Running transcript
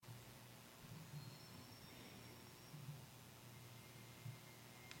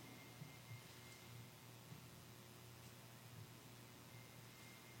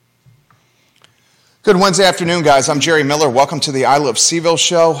Good Wednesday afternoon, guys. I'm Jerry Miller. Welcome to the I Love CVille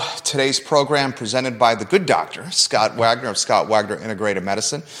show. Today's program presented by the good doctor, Scott Wagner of Scott Wagner Integrated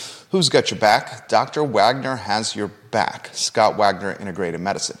Medicine. Who's got your back? Dr. Wagner has your back. Scott Wagner Integrated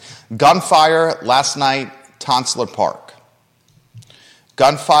Medicine. Gunfire last night, Tonsler Park.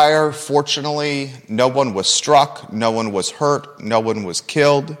 Gunfire, fortunately, no one was struck, no one was hurt, no one was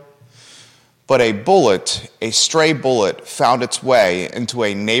killed. But a bullet, a stray bullet, found its way into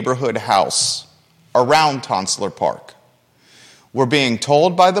a neighborhood house around Tonsler Park. We're being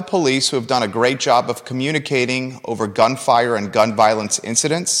told by the police, who have done a great job of communicating over gunfire and gun violence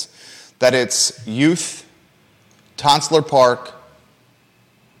incidents, that it's youth, Tonsler Park,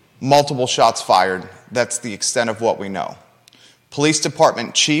 multiple shots fired. That's the extent of what we know. Police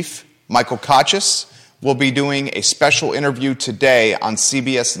Department Chief Michael Kachis will be doing a special interview today on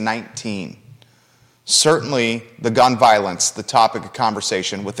CBS 19. Certainly the gun violence, the topic of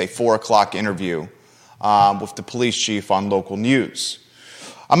conversation, with a 4 o'clock interview with the police chief on local news.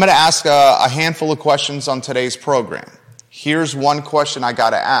 I'm going to ask a handful of questions on today's program. Here's one question I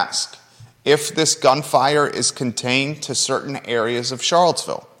got to ask. If this gunfire is contained to certain areas of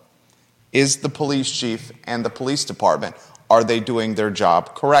Charlottesville, is the police chief and the police department, are they doing their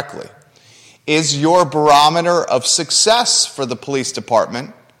job correctly? Is your barometer of success for the police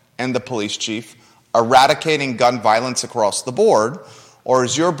department and the police chief eradicating gun violence across the board, or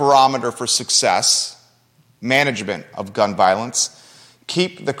is your barometer for success management of gun violence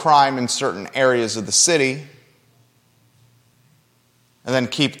keep the crime in certain areas of the city and then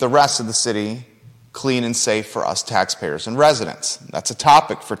keep the rest of the city clean and safe for us taxpayers and residents? That's a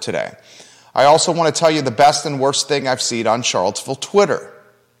topic for today. I also want to tell you the best and worst thing I've seen on Charlottesville Twitter.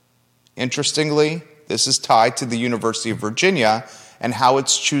 Interestingly, this is tied to the University of Virginia and how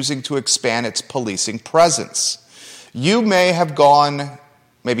it's choosing to expand its policing presence. You may have gone,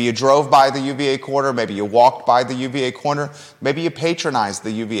 maybe you drove by the UVA corner, maybe you walked by the UVA corner, maybe you patronized the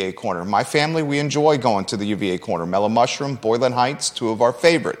UVA corner. My family, we enjoy going to the UVA corner. Mellow Mushroom, Boylan Heights, two of our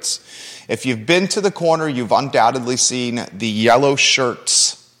favorites. If you've been to the corner, you've undoubtedly seen the yellow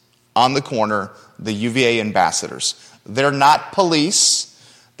shirts on the corner, the UVA ambassadors. They're not police.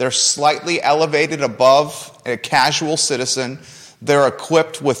 They're slightly elevated above a casual citizen. They're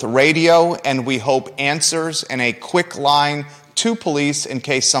equipped with radio and, we hope, answers and a quick line to police in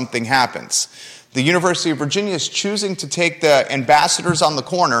case something happens. The University of Virginia is choosing to take the ambassadors on the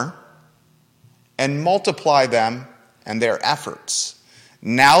corner and multiply them and their efforts.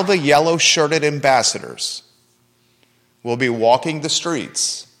 Now the yellow-shirted ambassadors will be walking the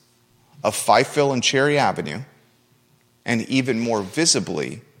streets of Fifeville and Cherry Avenue, and even more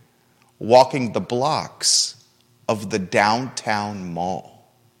visibly, walking the blocks of the downtown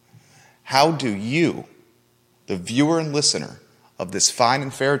mall. How do you, the viewer and listener of this fine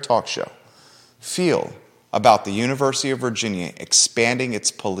and fair talk show, feel about the University of Virginia expanding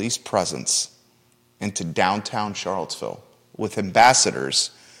its police presence into downtown Charlottesville with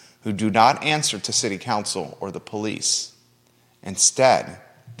ambassadors who do not answer to city council or the police? Instead,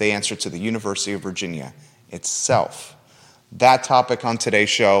 they answer to the University of Virginia itself. That topic on today's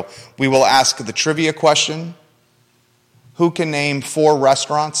show. We will ask the trivia question: who can name 4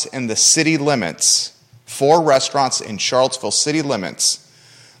 restaurants in the city limits, 4 restaurants in Charlottesville city limits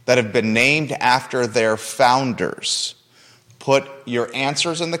that have been named after their founders? Put your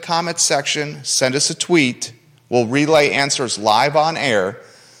answers in the comments section. Send us a tweet. We'll relay answers live on air.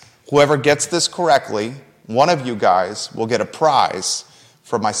 Whoever gets this correctly, one of you guys will get a prize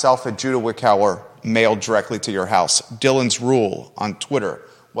from myself and Judah Wickhauer, mailed directly to your house. Dylan's Rule on Twitter.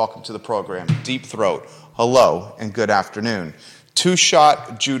 Welcome to the program. Deep Throat. Hello and good afternoon.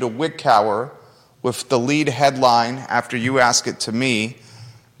 Two-shot Judah Wickhauer with the lead headline after you ask it to me.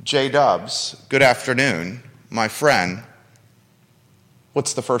 J-Dubs, good afternoon, my friend.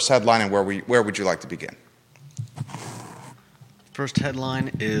 What's the first headline and where would you like to begin? First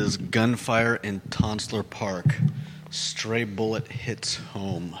headline is Gunfire in Tonsler Park. Stray bullet hits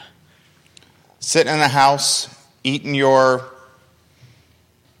home. Sitting in the house, eating your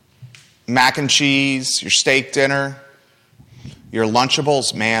mac and cheese, your steak dinner, your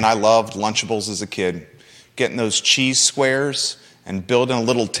Lunchables. Man, I loved Lunchables as a kid. Getting those cheese squares and building a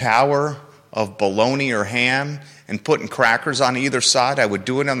little tower of bologna or ham and putting crackers on either side. I would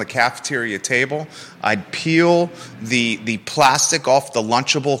do it on the cafeteria table. I'd peel the plastic off the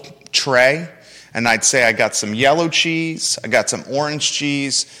Lunchable tray, and I'd say, I got some yellow cheese, I got some orange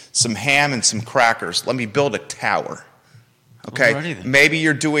cheese, some ham, and some crackers. Let me build a tower. Okay? Maybe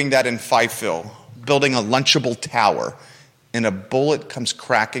you're doing that in Fifeville, building a Lunchable tower, and a bullet comes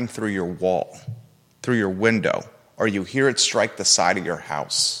cracking through your wall, through your window, or you hear it strike the side of your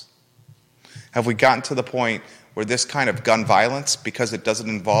house. Have we gotten to the point where this kind of gun violence, because it doesn't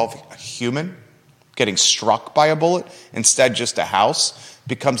involve a human getting struck by a bullet, instead just a house,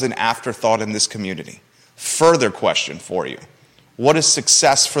 becomes an afterthought in this community? Further question for you. What is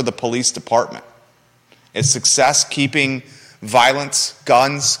success for the police department? Is success keeping violence,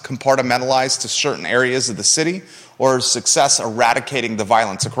 guns, compartmentalized to certain areas of the city? Or is success eradicating the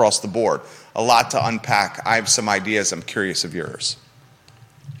violence across the board? A lot to unpack. I have some ideas. I'm curious of yours.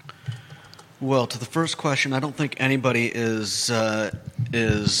 Well, to the first question, I don't think anybody is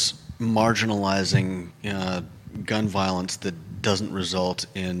marginalizing gun violence that doesn't result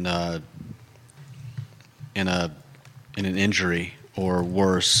in an injury or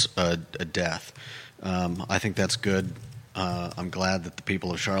worse, a death. I think that's good. I'm glad that the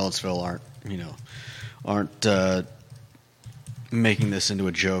people of Charlottesville aren't making this into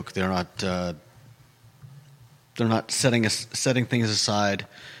a joke. They're not setting things aside.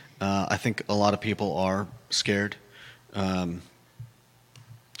 I think a lot of people are scared. I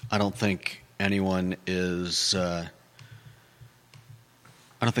don't think anyone is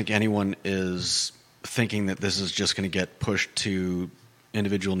thinking that this is just going to get pushed to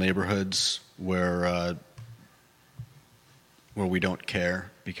individual neighborhoods where we don't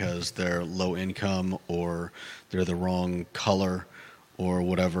care because they're low income or they're the wrong color or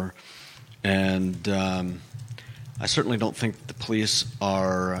whatever. And I certainly don't think that the police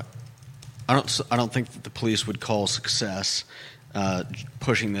are. I don't think that the police would call success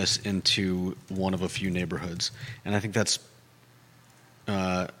pushing this into one of a few neighborhoods. And I think that's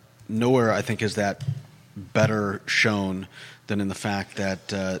nowhere. I think is that better shown than in the fact that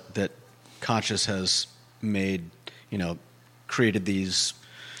that Conscious has created these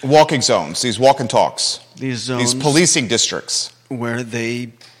walking zones, these walk and talks, these zones, these policing districts where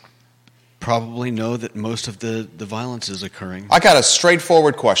they probably know that most of the violence is occurring. I got a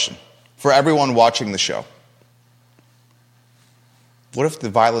straightforward question for everyone watching the show. What if the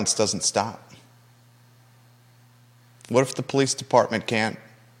violence doesn't stop? What if the police department can't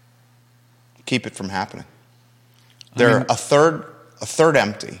keep it from happening? They're a third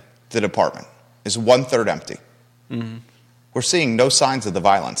empty. The department is 1/3 empty. Mm-hmm. We're seeing no signs of the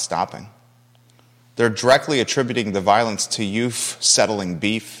violence stopping. They're directly attributing the violence to youth settling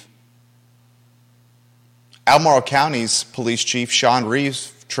beef. Albemarle County's police chief, Sean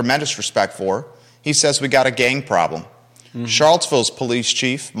Reeves, tremendous respect for, he says we got a gang problem. Mm-hmm. Charlottesville's police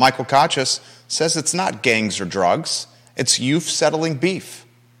chief, Michael Conscious, says it's not gangs or drugs, it's youth settling beef.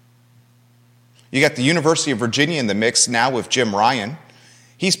 You got the University of Virginia in the mix now with Jim Ryan.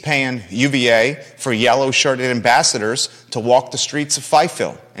 He's paying UVA for yellow-shirted ambassadors to walk the streets of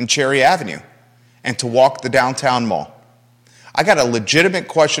CVille and Cherry Avenue and to walk the downtown mall. I got a legitimate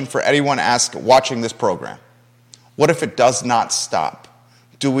question for anyone watching this program. What if it does not stop?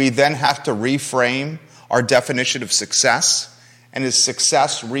 Do we then have to reframe our definition of success? And is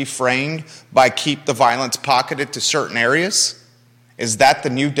success reframed by keep the violence pocketed to certain areas? Is that the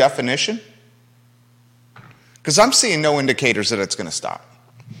new definition? Because I'm seeing no indicators that it's going to stop.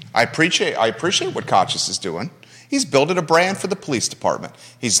 I appreciate what Conscious is doing. He's building a brand for the police department.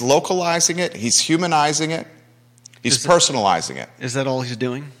 He's localizing it. He's humanizing it. He's personalizing it. Is that all he's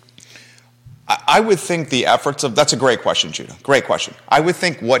doing? I would think the efforts of... That's a great question, Judah. Great question. I would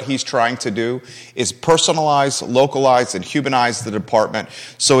think what he's trying to do is personalize, localize, and humanize the department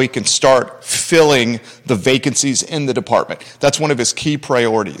so he can start filling the vacancies in the department. That's one of his key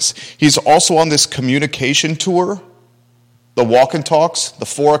priorities. He's also on this communication tour, the walk and talks, the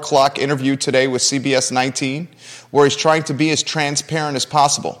 4 o'clock interview today with CBS 19, where he's trying to be as transparent as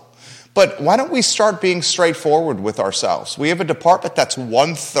possible. But why don't we start being straightforward with ourselves? We have a department that's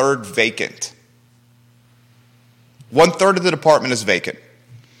 1/3 vacant. 1/3 of the department is vacant.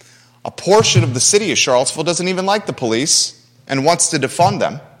 A portion of the city of Charlottesville doesn't even like the police and wants to defund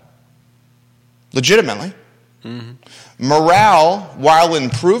them. Legitimately. Mm-hmm. Morale, while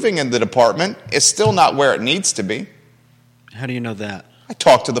improving in the department, is still not where it needs to be. How do you know that? I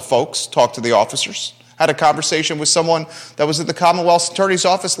talked to the folks, talked to the officers. Had a conversation with someone that was at the Commonwealth Attorney's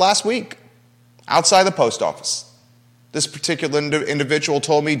office last week, outside the post office. This particular individual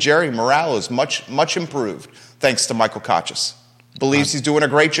told me, Jerry, morale is much improved, thanks to Michael Conscious. Believes he's doing a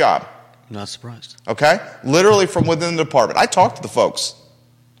great job. Not surprised. Okay? Literally from within the department. I talked to the folks.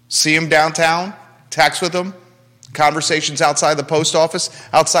 See them downtown, text with them, conversations outside the post office,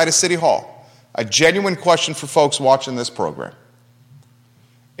 outside of City Hall. A genuine question for folks watching this program.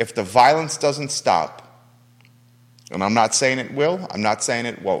 If the violence doesn't stop, and I'm not saying it will, I'm not saying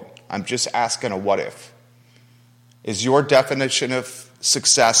it won't, I'm just asking a what if. Is your definition of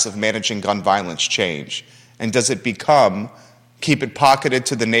success of managing gun violence change? And does it become Keep it pocketed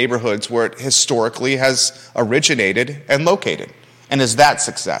to the neighborhoods where it historically has originated and located. And is that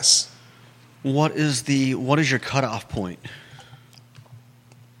success? What is your cutoff point?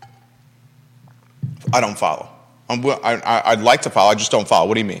 I don't follow. I'd like to follow. I just don't follow.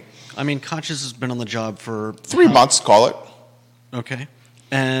 What do you mean? I mean, Conscious has been on the job for 3 months. Call it. Okay,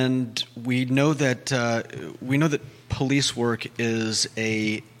 and we know that police work is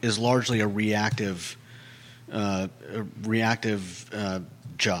largely a reactive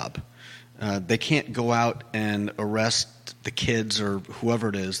job. They can't go out and arrest the kids or whoever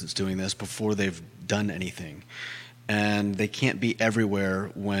it is that's doing this before they've done anything, and they can't be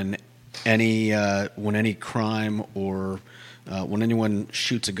everywhere when any crime or when anyone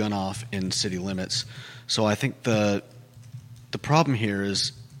shoots a gun off in city limits. So I think the problem here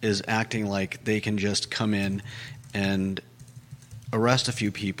is acting like they can just come in and arrest a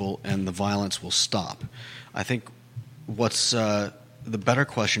few people and the violence will stop. I think what's the better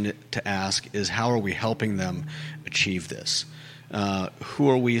question to ask is, how are we helping them achieve this? Who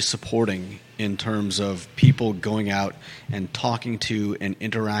are we supporting in terms of people going out and talking to and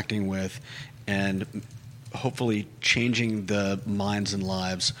interacting with and hopefully changing the minds and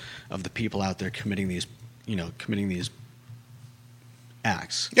lives of the people out there committing these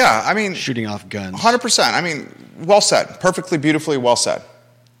acts? Yeah, I mean, shooting off guns. 100%. I mean, well said. Perfectly, beautifully well said.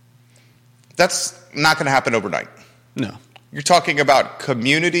 That's not going to happen overnight. No. You're talking about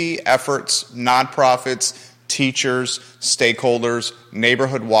community efforts, nonprofits, teachers, stakeholders,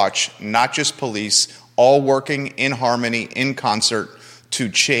 neighborhood watch, not just police, all working in harmony, in concert, to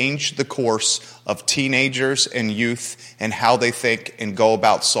change the course of teenagers and youth and how they think and go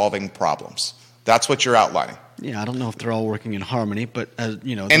about solving problems. That's what you're outlining. Yeah, I don't know if they're all working in harmony, but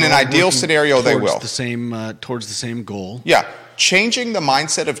in an ideal scenario, they will. Towards the same goal. Yeah, changing the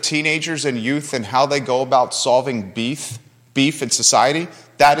mindset of teenagers and youth and how they go about solving beef in society,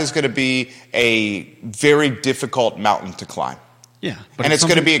 that is going to be a very difficult mountain to climb. Yeah, and it's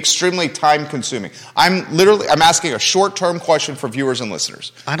going to be extremely time consuming. I'm asking a short-term question for viewers and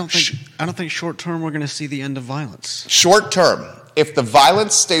listeners. I don't think short-term we're going to see the end of violence. Short-term, if the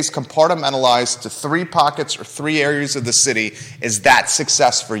violence stays compartmentalized to 3 pockets or 3 areas of the city, is that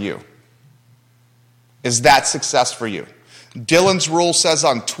success for you? Is that success for you? Dylan's Rule says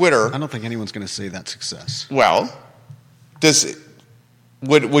on Twitter... I don't think anyone's going to say that's success. Well,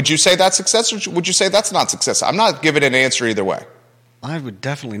 would you say that's success, or would you say that's not success? I'm not giving an answer either way. I would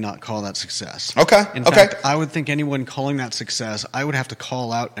definitely not call that success. Okay. In fact, I would think anyone calling that success, I would have to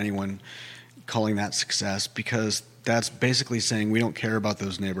call out anyone calling that success, because that's basically saying we don't care about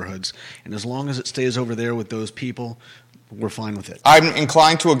those neighborhoods. And as long as it stays over there with those people, we're fine with it. I'm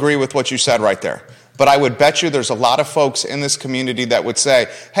inclined to agree with what you said right there. But I would bet you there's a lot of folks in this community that would say,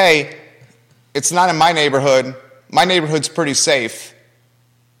 hey, it's not in my neighborhood. My neighborhood's pretty safe.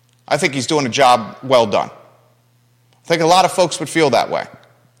 I think he's doing a job well done. I think a lot of folks would feel that way.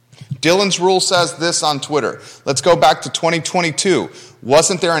 Dylan's Rule says this on Twitter. Let's go back to 2022.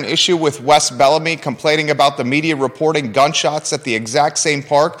 Wasn't there an issue with Wes Bellamy complaining about the media reporting gunshots at the exact same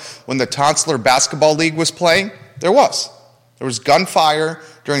park when the Tonsler Basketball League was playing? There was. There was gunfire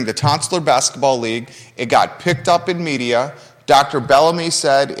during the Tonsler Basketball League. It got picked up in media. Dr. Bellamy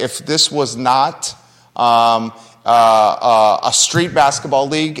said if this was not a street basketball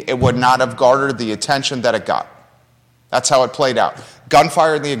league, it would not have garnered the attention that it got. That's how it played out.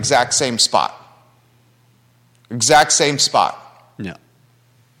 Gunfire in the exact same spot. Exact same spot. Yeah.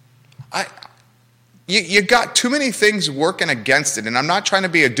 You got too many things working against it, and I'm not trying to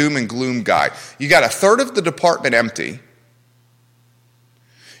be a doom and gloom guy. You got a third of the department empty.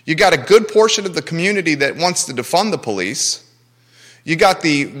 You got a good portion of the community that wants to defund the police. You got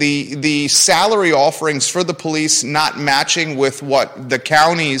the salary offerings for the police not matching with what the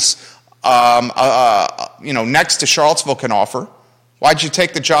counties next to Charlottesville can offer. Why'd you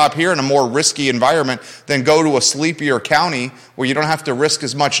take the job here in a more risky environment than go to a sleepier county where you don't have to risk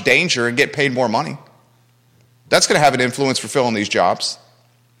as much danger and get paid more money? That's going to have an influence for filling these jobs.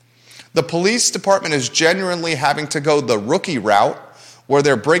 The police department is genuinely having to go the rookie route, where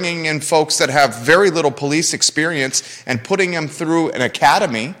they're bringing in folks that have very little police experience and putting them through an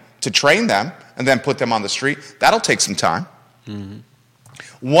academy to train them and then put them on the street. That'll take some time. Mm-hmm.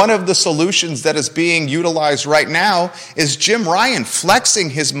 One of the solutions that is being utilized right now is Jim Ryan flexing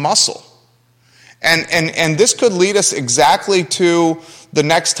his muscle. And this could lead us exactly to the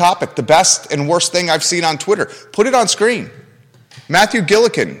next topic, the best and worst thing I've seen on Twitter. Put it on screen. Matthew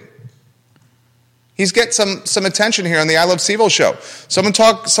Gillikin. He's getting some attention here on the I Love CVille show.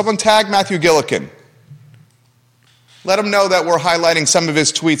 Someone tag Matthew Gillikin. Let him know that we're highlighting some of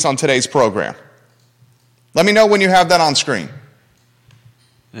his tweets on today's program. Let me know when you have that on screen.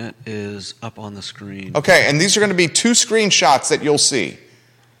 It is up on the screen. Okay, and these are going to be 2 screenshots that you'll see.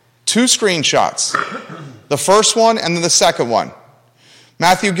 2 screenshots. The first one and then the second one.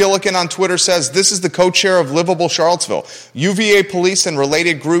 Matthew Gillikin on Twitter says, this is the co-chair of Livable Charlottesville. UVA police and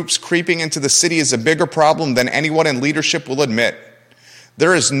related groups creeping into the city is a bigger problem than anyone in leadership will admit.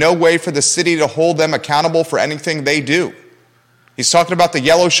 There is no way for the city to hold them accountable for anything they do. He's talking about the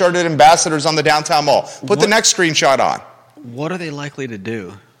yellow-shirted ambassadors on the downtown mall. Put the next screenshot on. What are they likely to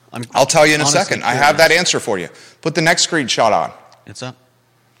do? I'll tell you in a second. Curious. I have that answer for you. Put the next screenshot on. It's up.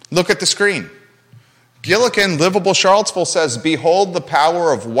 Look at the screen. Gillikin, Livable Charlottesville says, behold the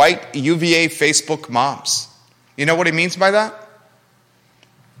power of white UVA Facebook moms. You know what he means by that?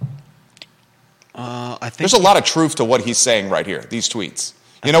 I think There's a lot of truth to what he's saying right here, these tweets.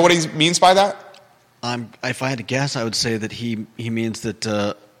 You know what he means by that? If I had to guess, I would say that he means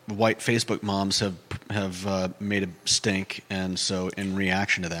that white Facebook moms have made a stink, and so in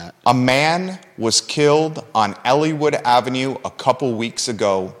reaction to that. A man was killed on Elliewood Avenue a couple weeks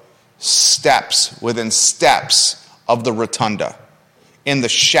ago, within steps of the rotunda. In the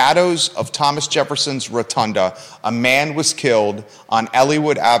shadows of Thomas Jefferson's rotunda, a man was killed on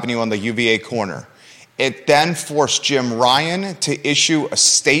Elliewood Avenue on the UVA corner. It then forced Jim Ryan to issue a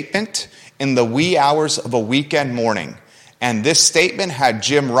statement in the wee hours of a weekend morning. And this statement had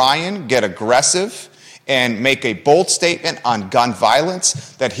Jim Ryan get aggressive and make a bold statement on gun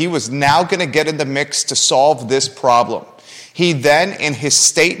violence that he was now going to get in the mix to solve this problem. He then, in his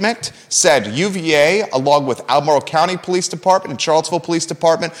statement, said UVA, along with Albemarle County Police Department and Charlottesville Police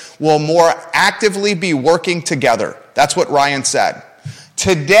Department, will more actively be working together. That's what Ryan said.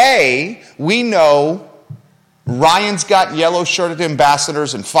 Today, we know Ryan's got yellow-shirted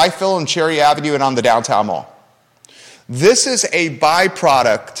ambassadors in Fifeville and Cherry Avenue and on the downtown mall. This is a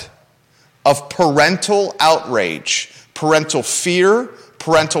byproduct of parental outrage, parental fear,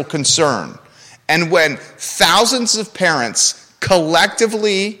 parental concern. And when thousands of parents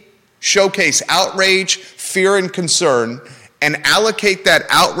collectively showcase outrage, fear, and concern, and allocate that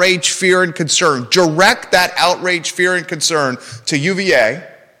outrage, fear, and concern, direct that outrage, fear, and concern to UVA,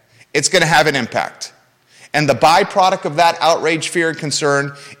 it's going to have an impact. And the byproduct of that outrage, fear, and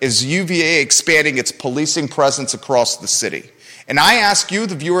concern is UVA expanding its policing presence across the city. And I ask you,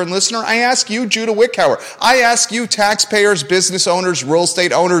 the viewer and listener, I ask you, Judah Wickhauer, I ask you, taxpayers, business owners, real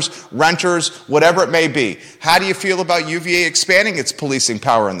estate owners, renters, whatever it may be, how do you feel about UVA expanding its policing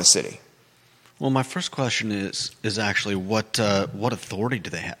power in the city? Well, my first question is actually what authority do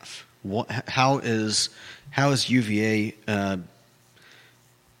they have? How is UVA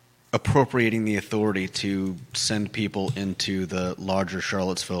appropriating the authority to send people into the larger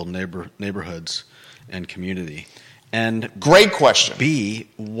Charlottesville neighborhoods and community? And great question. B,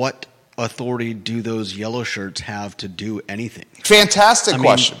 what authority do those yellow shirts have to do anything? Fantastic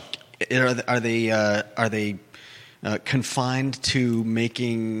question. Are they confined to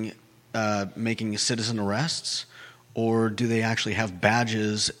making citizen arrests, or do they actually have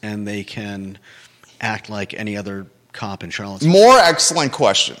badges and they can act like any other cop in Charlottesville? More excellent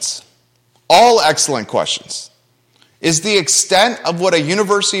questions. All excellent questions. Is the extent of what a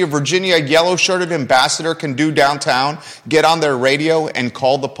University of Virginia yellow-shirted ambassador can do downtown get on their radio and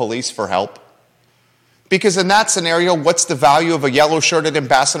call the police for help? Because in that scenario, what's the value of a yellow-shirted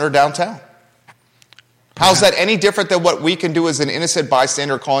ambassador downtown? How's that any different than what we can do as an innocent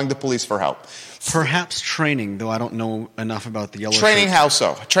bystander calling the police for help? Perhaps training, though I don't know enough about the yellow Training shirts. how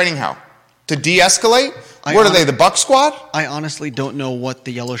so? Training how? To de-escalate? What are they, the Buck Squad? I honestly don't know what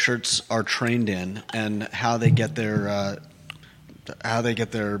the yellow shirts are trained in and how they get their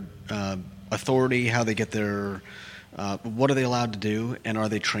authority, how they get their what are they allowed to do, and are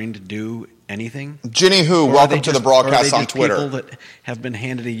they trained to do anything? Ginny Who, welcome to the broadcast on Twitter. People that have been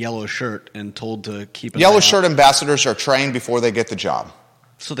handed a yellow shirt and told to keep an Yellow eye shirt out. ambassadors are trained before they get the job.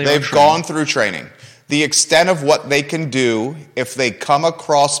 So they've gone through training. The extent of what they can do if they come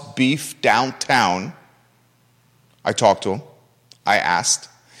across beef downtown, I talked to them, I asked,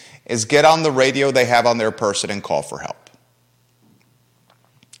 is get on the radio they have on their person and call for help.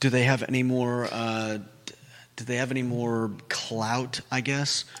 Do they have any more? Do they have any more clout, I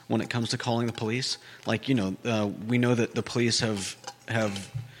guess, when it comes to calling the police? Like, we know that the police have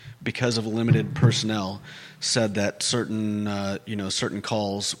because of limited personnel, said that certain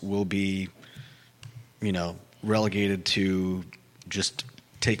calls will be, relegated to just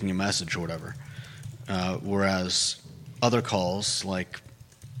taking a message or whatever. Whereas other calls, like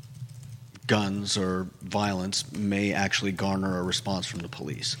guns or violence, may actually garner a response from the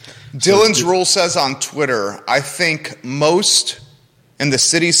police. Dylan's Rule says on Twitter, I think most and the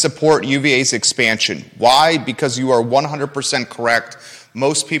city support UVA's expansion. Why? Because you are 100% correct.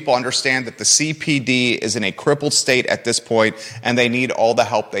 Most people understand that the CPD is in a crippled state at this point, and they need all the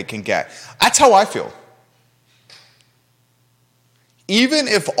help they can get. That's how I feel. Even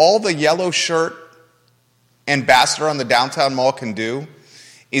if all the yellow shirt ambassador on the downtown mall can do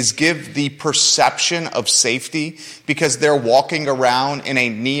is give the perception of safety because they're walking around in a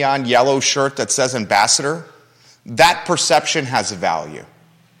neon yellow shirt that says ambassador, that perception has a value.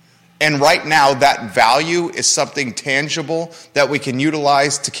 And right now, that value is something tangible that we can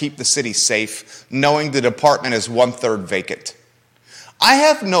utilize to keep the city safe, knowing the department is 1/3 vacant. I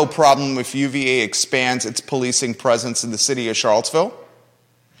have no problem if UVA expands its policing presence in the city of Charlottesville.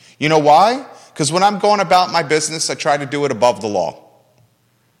 You know why? Because when I'm going about my business, I try to do it above the law.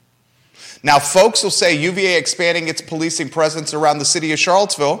 Now, folks will say UVA expanding its policing presence around the city of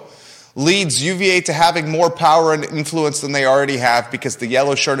Charlottesville leads UVA to having more power and influence than they already have because the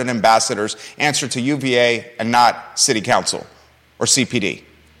yellow shirted ambassadors answer to UVA and not city council or CPD.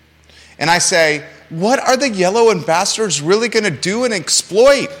 And I say, what are the yellow ambassadors really going to do and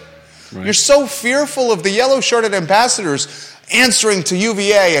exploit? Right. You're so fearful of the yellow shirted ambassadors answering to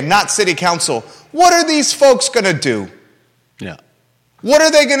UVA and not city council. What are these folks going to do? Yeah. What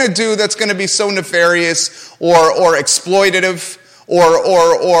are they going to do that's going to be so nefarious or exploitative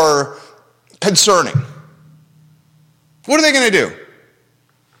or concerning? What are they going to do?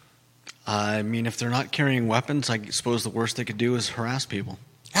 I mean, if they're not carrying weapons, I suppose the worst they could do is harass people.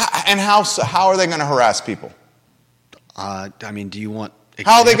 And how are they going to harass people? I mean, do you want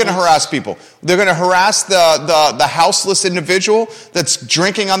examples? How are they going to harass people? They're going to harass the houseless individual that's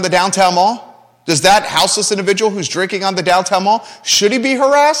drinking on the downtown mall? Does that houseless individual who's drinking on the downtown mall, should he be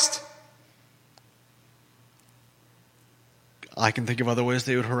harassed? I can think of other ways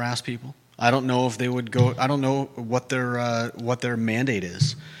they would harass people. I don't know if they would go. I don't know what their mandate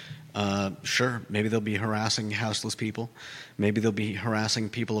is. Sure, maybe they'll be harassing houseless people. Maybe they'll be harassing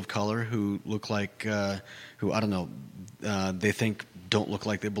people of color who look like who I don't know. They think don't look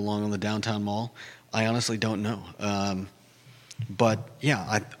like they belong on the downtown mall. I honestly don't know. But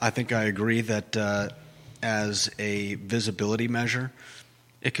yeah, I think I agree that as a visibility measure,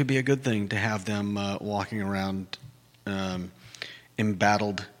 it could be a good thing to have them walking around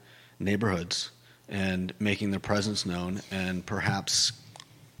embattled neighborhoods and making their presence known, and perhaps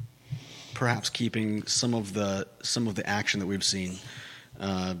keeping some of the action that we've seen,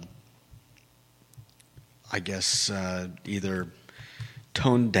 I guess, either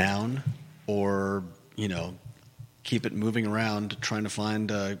toned down or keep it moving around, trying to find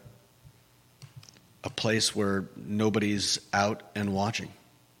a place where nobody's out and watching.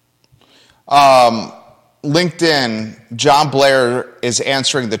 LinkedIn, John Blair is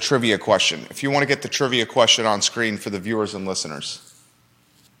answering the trivia question. If you want to get the trivia question on screen for the viewers and listeners.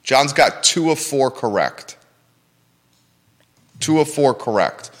 John's got 2 of 4 correct. 2 of 4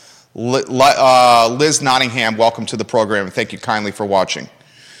 correct. Liz Nottingham, welcome to the program, and thank you kindly for watching.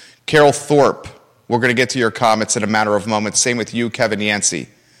 Carol Thorpe, we're going to get to your comments in a matter of moments. Same with you, Kevin Yancey.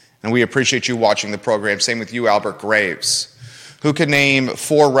 And we appreciate you watching the program. Same with you, Albert Graves. Who can name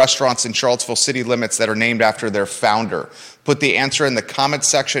 4 restaurants in Charlottesville city limits that are named after their founder? Put the answer in the comment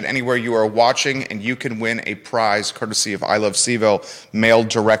section anywhere you are watching, and you can win a prize courtesy of I Love CVille mailed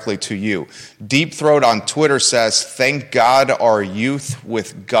directly to you. Deep Throat on Twitter says, thank God our youth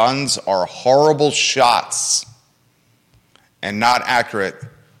with guns are horrible shots and not accurate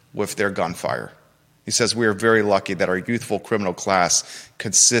with their gunfire. He says, we are very lucky that our youthful criminal class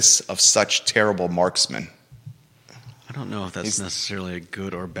consists of such terrible marksmen. I don't know if that's necessarily a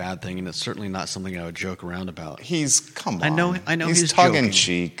good or bad thing, and it's certainly not something I would joke around about. Come on. I know he's tongue joking. in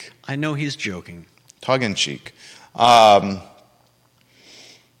cheek. I know he's joking. Tongue in cheek.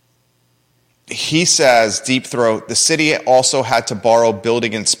 He says, Deep Throat, the city also had to borrow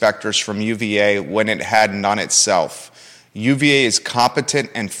building inspectors from UVA when it had none itself. UVA is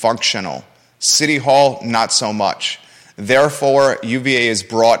competent and functional. City Hall, not so much. Therefore, UVA is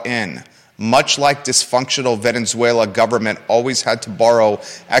brought in. Much like dysfunctional Venezuela government always had to borrow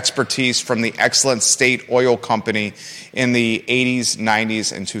expertise from the excellent state oil company in the 80s,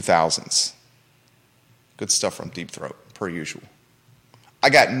 90s, and 2000s. Good stuff from Deep Throat, per usual.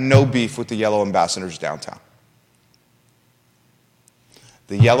 I got no beef with the yellow ambassadors downtown.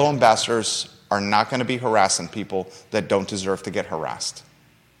 The yellow ambassadors are not going to be harassing people that don't deserve to get harassed.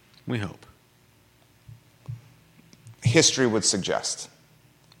 We hope. History would suggest.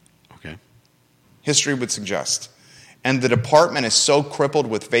 Okay. History would suggest. And the department is so crippled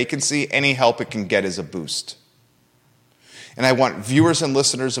with vacancy, any help it can get is a boost. And I want viewers and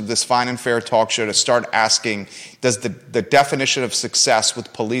listeners of this fine and fair talk show to start asking, does the definition of success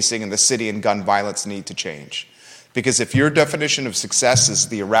with policing in the city and gun violence need to change? Because if your definition of success is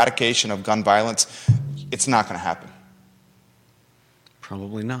the eradication of gun violence, it's not going to happen.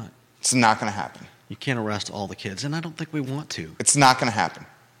 Probably not. It's not going to happen. You can't arrest all the kids, and I don't think we want to. It's not going to happen.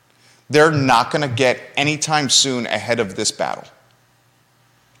 They're not going to get anytime soon ahead of this battle.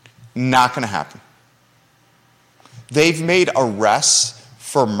 Not going to happen. They've made arrests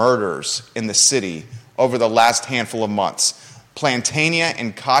for murders in the city over the last handful of months. Plantania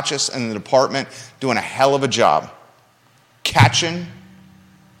and Kochis and the department doing a hell of a job catching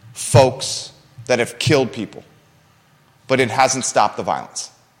folks that have killed people. But it hasn't stopped the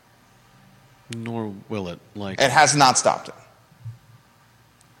violence. Nor will it. It has not stopped it.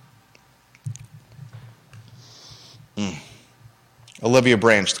 Olivia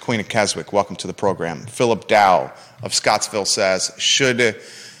Branch, the Queen of Keswick, welcome to the program. Philip Dow of Scottsville says, should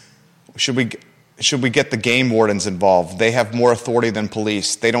we get the game wardens involved? They have more authority than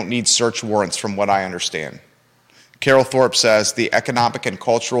police. They don't need search warrants from what I understand. Carol Thorpe says, the economic and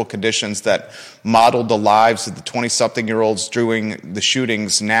cultural conditions that modeled the lives of the 20-something-year-olds doing the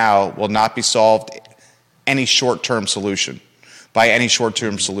shootings now will not be solved by any short-term solution.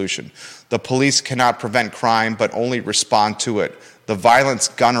 The police cannot prevent crime, but only respond to it. The violence,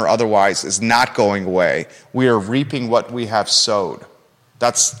 gun or otherwise, is not going away. We are reaping what we have sowed.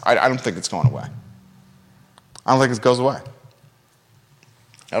 I don't think it's going away. I don't think it goes away.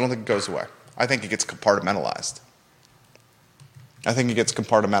 I don't think it goes away. I think it gets compartmentalized.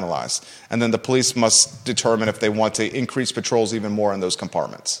 And then the police must determine if they want to increase patrols even more in those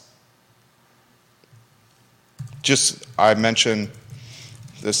compartments. I mentioned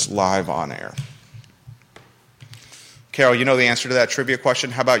this live on air. Carol, you know the answer to that trivia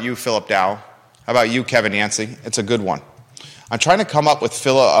question? How about you, Philip Dow? How about you, Kevin Yancey? It's a good one. I'm trying to come up with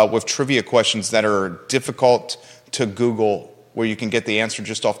trivia questions that are difficult to Google, where you can get the answer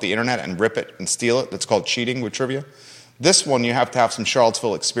just off the internet and rip it and steal it. That's called cheating with trivia. This one, you have to have some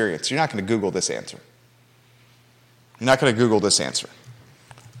Charlottesville experience. You're not going to Google this answer.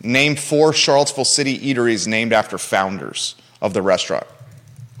 Name 4 Charlottesville city eateries named after founders of the restaurant.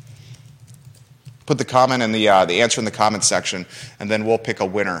 Put the comment in the answer in the comment section, and then we'll pick a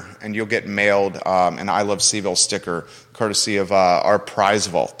winner, and you'll get mailed an I Love CVille sticker, courtesy of our prize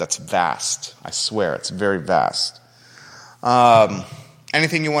vault. That's vast. I swear, it's very vast.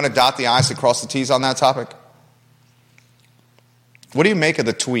 Anything you want to dot the I's and cross the T's on that topic? What do you make of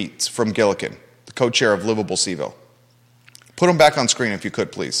the tweets from Gillikin, the co-chair of Livable CVille? Put them back on screen if you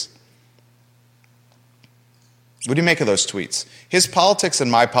could, please. What do you make of those tweets? His politics and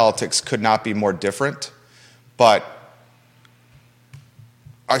my politics could not be more different, but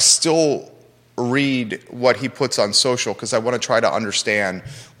I still read what he puts on social because I want to try to understand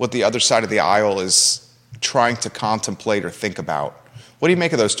what the other side of the aisle is trying to contemplate or think about. What do you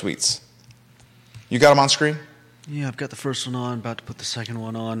make of those tweets? You got them on screen? Yeah, I've got the first one on, about to put the second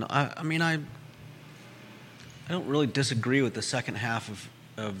one on. I don't really disagree with the second half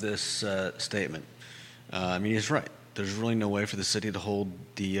of this statement. He's right. There's really no way for the city to hold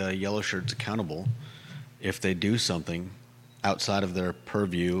the yellow shirts accountable if they do something outside of their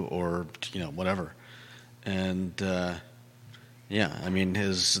purview or whatever. And the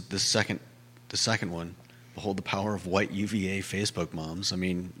second one, behold the power of white UVA Facebook moms.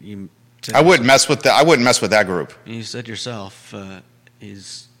 I wouldn't mess with that group. You said yourself,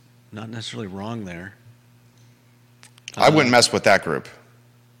 he's not necessarily wrong there. I wouldn't mess with that group.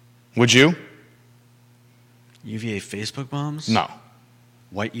 Would you? UVA Facebook moms? No.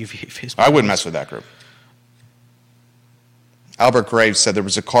 White UVA Facebook I wouldn't mess with that group. Albert Graves said there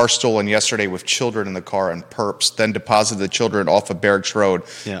was a car stolen yesterday with children in the car and perps, then deposited the children off of Barracks Road.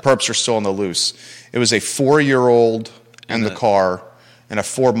 Yeah. Perps are still on the loose. It was a 4-year-old in the car and a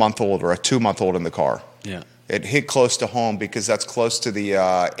 4-month-old or a 2-month-old in the car. Yeah. It hit close to home because that's close to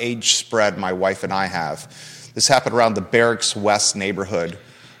the age spread my wife and I have. This happened around the Barracks West neighborhood.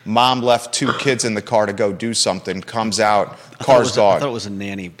 Mom left 2 kids in the car to go do something, comes out, car's gone. I thought it was a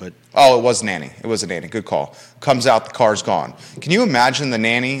nanny, but... Oh, it was nanny. It was a nanny. Good call. Comes out, the car's gone. Can you imagine the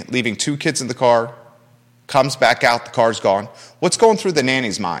nanny leaving 2 kids in the car, comes back out, the car's gone? What's going through the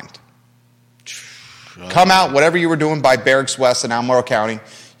nanny's mind? Come out, whatever you were doing by Barracks West in Albemarle County,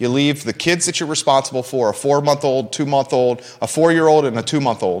 you leave the kids that you're responsible for, a 4-month-old, 2-month-old, a 4-year-old, and a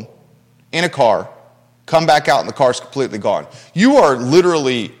 2-month-old, in a car, come back out and the car's completely gone. You are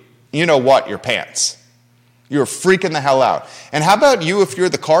literally, your pants. You're freaking the hell out. And how about you if you're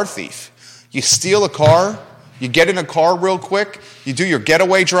the car thief? You steal a car, You get in a car real quick, you do your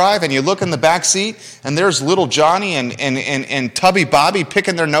getaway drive, and you look in the back seat, and there's little Johnny and Tubby Bobby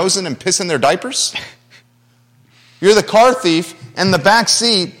picking their nose in and pissing their diapers. You're the car thief, and the back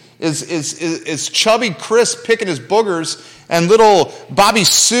seat is chubby Chris picking his boogers and little Bobby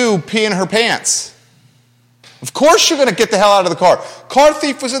Sue peeing her pants. Of course you're going to get the hell out of the car. Car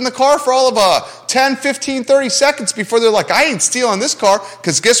thief was in the car for all of 10, 15, 30 seconds before they're like, I ain't stealing this car,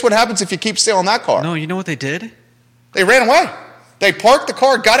 because guess what happens if you keep stealing that car? No, you know what they did? They ran away. They parked the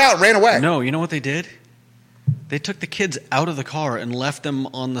car, got out, ran away. No, you know what they did? They took the kids out of the car and left them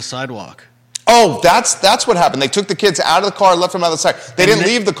on the sidewalk. Oh, that's what happened. They took the kids out of the car and left them on the side. They didn't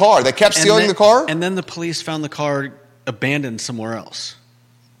leave the car. They kept stealing the car. And then the police found the car abandoned somewhere else.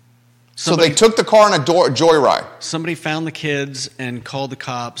 So they took the car on a joyride. Somebody found the kids and called the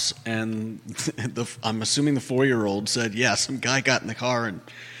cops, and I'm assuming the 4-year-old said, yeah, some guy got in the car and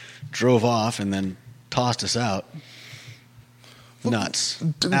drove off and then tossed us out. Nuts.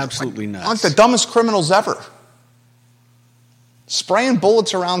 Absolutely nuts. Like the dumbest criminals ever. Spraying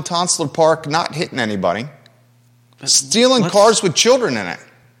bullets around Tonsler Park, not hitting anybody. Stealing cars with children in it.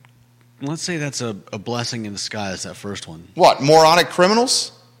 Let's say that's a blessing in disguise, that first one. What, moronic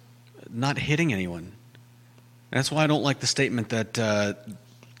criminals? Not hitting anyone. That's why I don't like the statement that...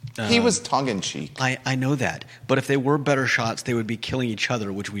 he was tongue-in-cheek. I know that. But if they were better shots, they would be killing each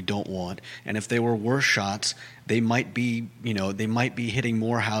other, which we don't want. And if they were worse shots, they might be hitting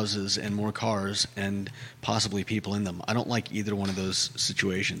more houses and more cars and possibly people in them. I don't like either one of those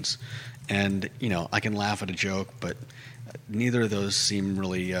situations. And, I can laugh at a joke, but neither of those seem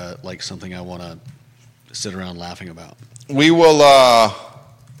really like something I want to sit around laughing about. We will...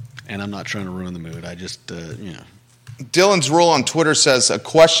 And I'm not trying to ruin the mood. I just, Dylan's Rule on Twitter says, a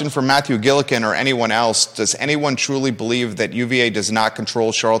question for Matthew Gillikin or anyone else. Does anyone truly believe that UVA does not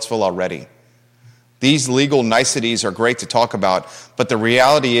control Charlottesville already? These legal niceties are great to talk about, but the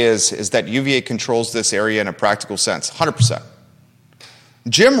reality is that UVA controls this area in a practical sense, 100%.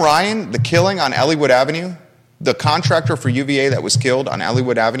 Jim Ryan, the killing on Elliowood Avenue, the contractor for UVA that was killed on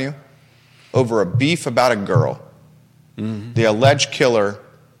Elliowood Avenue, over a beef about a girl. Mm-hmm. The alleged killer,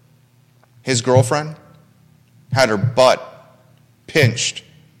 his girlfriend, had her butt pinched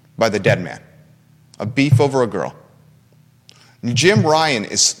by the dead man. A beef over a girl. Jim Ryan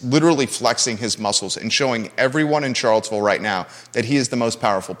is literally flexing his muscles and showing everyone in Charlottesville right now that he is the most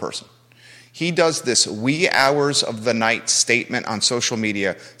powerful person. He does this wee hours of the night statement on social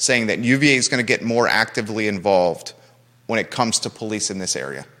media saying that UVA is going to get more actively involved when it comes to police in this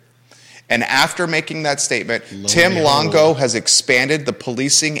area. And after making that statement, Tim Longo has expanded the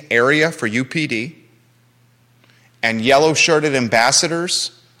policing area for UPD, and yellow-shirted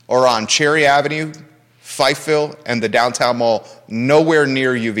ambassadors are on Cherry Avenue, Fifeville, and the downtown mall, nowhere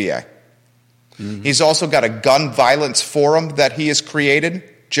near UVA. Mm-hmm. He's also got a gun violence forum that he has created,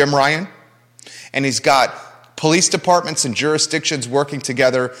 Jim Ryan, and he's got police departments and jurisdictions working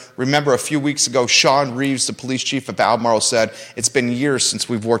together. Remember, a few weeks ago, Sean Reeves, the police chief of Albemarle, said, it's been years since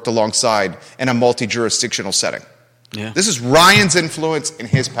we've worked alongside in a multi-jurisdictional setting. Yeah. This is Ryan's influence and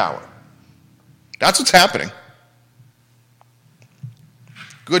his power. That's what's happening.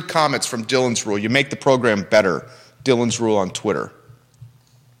 Good comments from Dylan's Rule. You make the program better. Dylan's Rule on Twitter.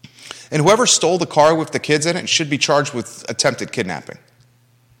 And whoever stole the car with the kids in it should be charged with attempted kidnapping.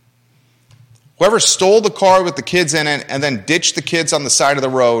 Whoever stole the car with the kids in it and then ditched the kids on the side of the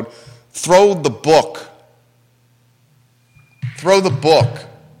road, throw the book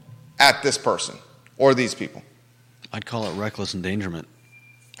at this person or these people. I'd call it reckless endangerment.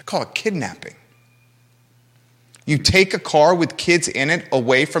 I call it kidnapping. You take a car with kids in it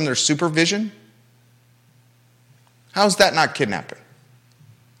away from their supervision? How's that not kidnapping?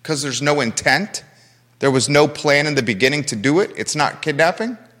 Because there's no intent? There was no plan in the beginning to do it? It's not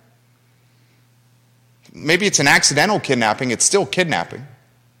kidnapping? Maybe it's an accidental kidnapping. It's still kidnapping.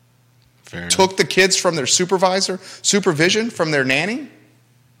 Fair Took the kids from their supervision, from their nanny?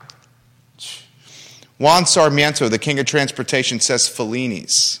 Juan Sarmiento, the king of transportation, says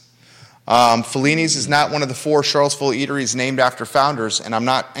Fellini's. Fellini's is not one of the 4 Charlottesville eateries named after founders, and I'm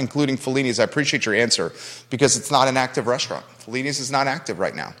not including Fellini's. I appreciate your answer, because it's not an active restaurant. Fellini's is not active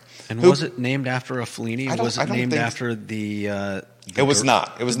right now. And was it named after a Fellini? Was it named after the it was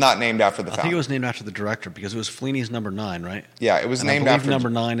not. It was not named after the founder. I think it was named after the director, because it was Fellini's Number 9, right? Yeah, it was named after... Number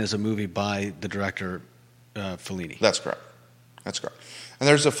 9 is a movie by the director Fellini. That's correct. And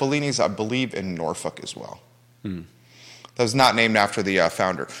there's a Fellini's, I believe, in Norfolk as well. That was not named after the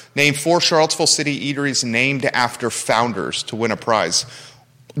founder. Name 4 Charlottesville City eateries named after founders to win a prize.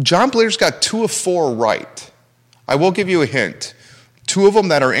 John Blair's got 2 of 4 right. I will give you a hint. Two of them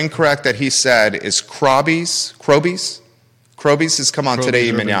that are incorrect that he said is Crobies. Crobies has come on Crobies today,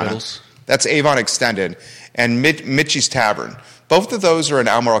 Urban Manana. Middles. That's Avon Extended. And Mitchie's Tavern. Both of those are in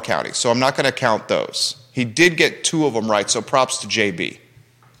Albemarle County, so I'm not going to count those. He did get two of them right, so props to JB.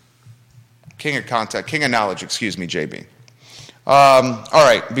 King of knowledge, excuse me, JB. All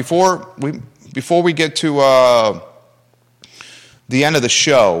right, before we get to the end of the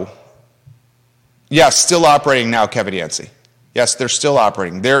show, yes, still operating now, Kevin Yancey. Yes, they're still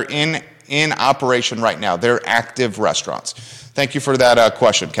operating. They're in operation right now. They're active restaurants. Thank you for that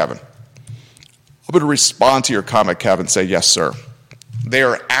question, Kevin. I'm going to respond to your comment, Kevin, and say, yes, sir. They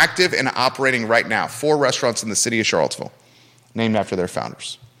are active and operating right now. 4 restaurants in the city of Charlottesville, named after their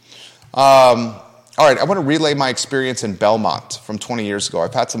founders. All right, I want to relay my experience in Belmont from 20 years ago.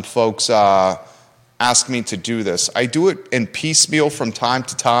 I've had some folks ask me to do this. I do it in piecemeal from time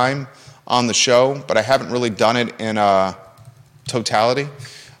to time on the show, but I haven't really done it in totality.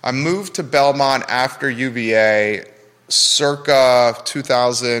 I moved to Belmont after UVA circa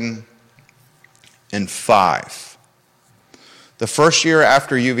 2005. The first year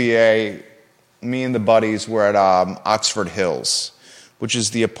after UVA, me and the buddies were at Oxford Hills, which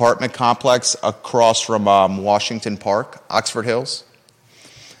is the apartment complex across from Washington Park, Oxford Hills.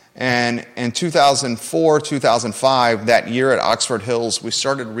 And in 2004, 2005, that year at Oxford Hills, we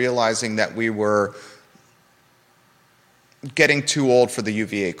started realizing that we were getting too old for the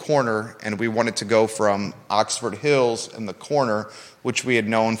UVA corner, and we wanted to go from Oxford Hills in the corner, which we had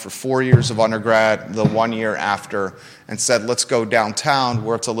known for 4 years of undergrad, the 1 year after, and said, let's go downtown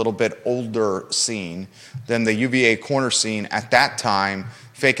where it's a little bit older scene than the UVA corner scene. At that time,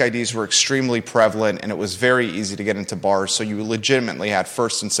 fake IDs were extremely prevalent, and it was very easy to get into bars, so you legitimately had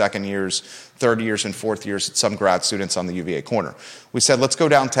first and second years, third years and fourth years at some grad students on the UVA corner. We said, let's go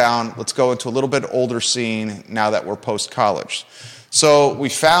downtown, let's go into a little bit older scene now that we're post-college. So we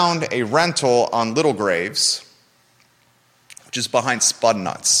found a rental on Little Graves, which is behind Spud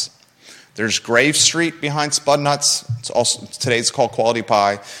Nuts. There's Grave Street behind Spud Nuts. Today it's called Quality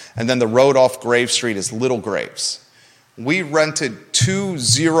Pie. And then the road off Grave Street is Little Graves. We rented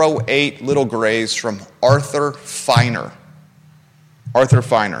 208 Little Graves from Arthur Feiner. Arthur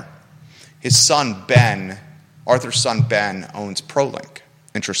Feiner. His son, Ben, Arthur's son, Ben, owns ProLink,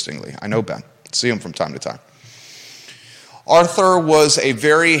 interestingly. I know Ben. See him from time to time. Arthur was a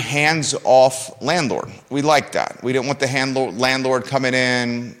very hands-off landlord. We liked that. We didn't want the landlord coming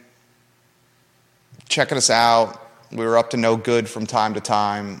in, checking us out. We were up to no good from time to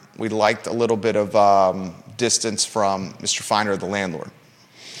time. We liked a little bit of distance from Mr. Feiner, the landlord.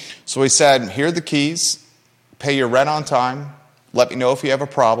 So we said, here are the keys. Pay your rent on time. Let me know if you have a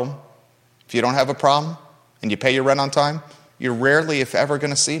problem. If you don't have a problem and you pay your rent on time, you're rarely, if ever,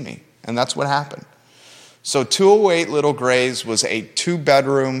 going to see me. And that's what happened. So 208 Little Graves was a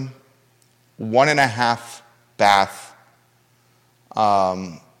 2-bedroom, 1.5 bath,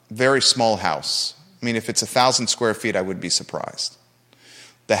 very small house. I mean, if it's 1,000 square feet, I would be surprised.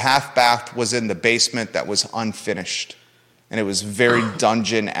 The half bath was in the basement that was unfinished. And it was very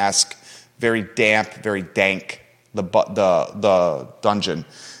dungeon-esque, very damp, very dank, the dungeon.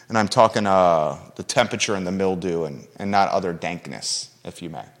 And I'm talking the temperature and the mildew and not other dankness, if you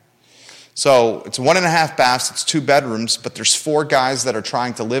may. So it's 1.5 baths, it's 2 bedrooms, but there's 4 guys that are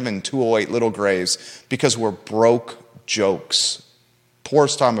trying to live in 208 Little Graves because we're broke jokes.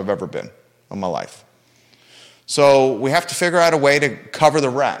 Poorest time I've ever been in my life. So we have to figure out a way to cover the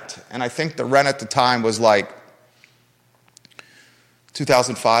rent. And I think the rent at the time was like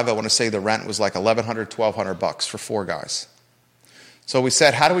 2005, I want to say the rent was like $1,100, $1,200 for 4 guys. So we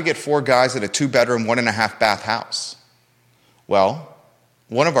said, how do we get 4 guys at a 2-bedroom, 1.5 bath house? Well,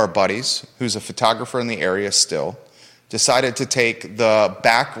 one of our buddies, who's a photographer in the area still, decided to take the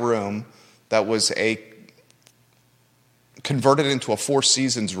back room that was converted into a 4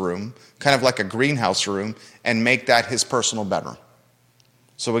 Seasons room, kind of like a greenhouse room, and make that his personal bedroom.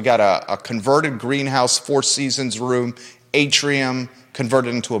 So we got a converted greenhouse 4 Seasons room, atrium,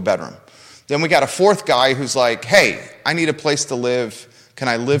 converted into a bedroom. Then we got a 4th guy who's like, hey, I need a place to live. Can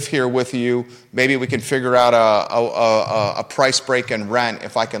I live here with you? Maybe we can figure out a price break in rent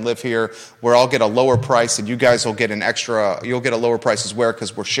if I can live here where I'll get a lower price and you guys will get you'll get a lower price as well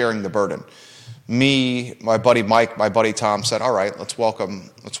because we're sharing the burden. Me, my buddy Mike, my buddy Tom said, all right, let's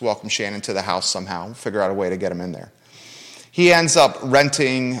welcome Shannon to the house somehow. We'll figure out a way to get him in there. He ends up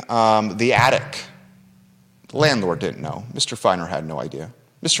renting the attic. The landlord didn't know. Mr. Feiner had no idea.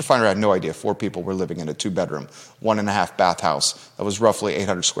 Mr. Feiner had no idea 4 people were living in a 2-bedroom, 1.5 bath house that was roughly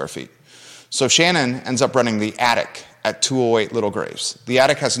 800 square feet. So Shannon ends up renting the attic at 208 Little Graves. The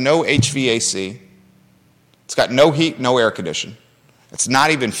attic has no HVAC. It's got no heat, no air conditioning. It's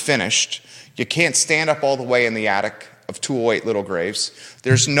not even finished. You can't stand up all the way in the attic of 208 Little Graves.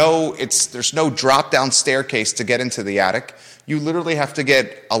 There's no drop-down staircase to get into the attic. You literally have to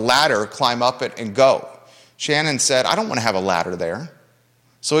get a ladder, climb up it, and go. Shannon said, I don't want to have a ladder there.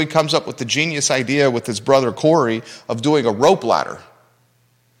 So he comes up with the genius idea with his brother Corey of doing a rope ladder.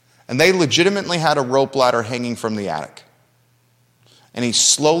 And they legitimately had a rope ladder hanging from the attic. And he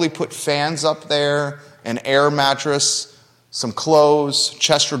slowly put fans up there, an air mattress, some clothes,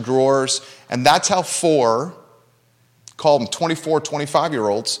 chest of drawers, and that's how four, call them 24,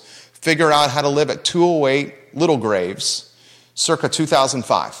 25-year-olds, figure out how to live at 208 Little Graves, circa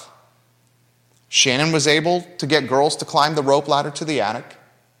 2005. Shannon was able to get girls to climb the rope ladder to the attic.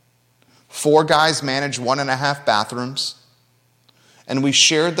 4 guys managed 1.5 bathrooms. And we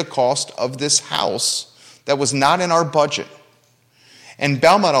shared the cost of this house that was not in our budget. And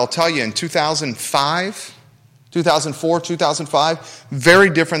Belmont, I'll tell you, in 2005, 2004, 2005, very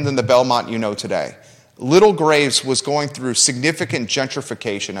different than the Belmont you know today. Little Graves was going through significant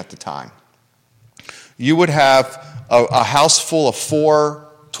gentrification at the time. You would have a house full of 4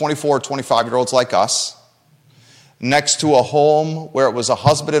 24, 25-year-olds like us, next to a home where it was a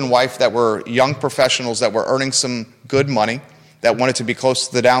husband and wife that were young professionals that were earning some good money, that wanted to be close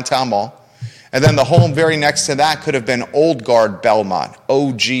to the downtown mall. And then the home very next to that could have been Old Guard Belmont,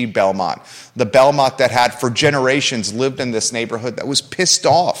 OG Belmont, the Belmont that had for generations lived in this neighborhood that was pissed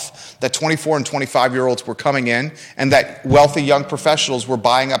off that 24 and 25-year-olds were coming in and that wealthy young professionals were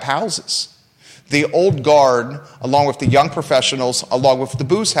buying up houses. The Old Guard, along with the young professionals, along with the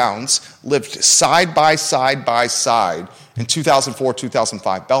booze hounds, lived side by side by side in 2004,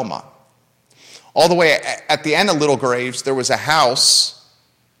 2005 Belmont. All the way at the end of Little Graves, there was a house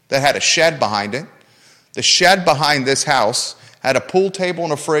that had a shed behind it. The shed behind this house had a pool table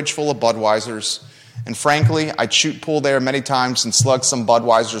and a fridge full of Budweisers. And frankly, I'd shoot pool there many times and slug some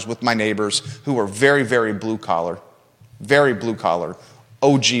Budweisers with my neighbors who were very, very blue collar,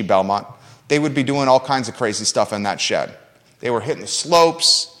 OG Belmont. They would be doing all kinds of crazy stuff in that shed. They were hitting the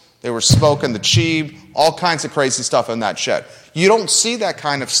slopes, they were smoking the cheeb, all kinds of crazy stuff in that shed. You don't see that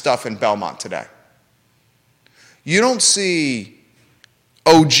kind of stuff in Belmont today. You don't see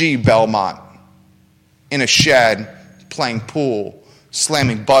OG Belmont in a shed playing pool,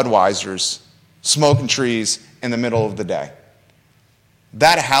 slamming Budweisers, smoking trees in the middle of the day.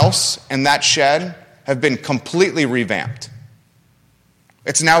 That house and that shed have been completely revamped.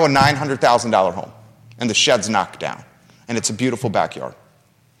 It's now a $900,000 home, and the shed's knocked down, and it's a beautiful backyard.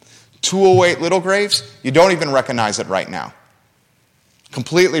 208 Little Graves, you don't even recognize it right now.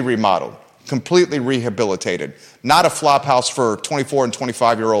 Completely remodeled, completely rehabilitated. Not a flop house for 24 and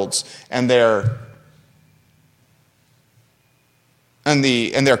 25-year-olds and their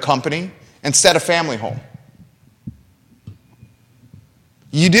company. Instead, a family home.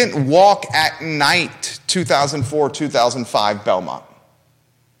 You didn't walk at night 2004, 2005 Belmont.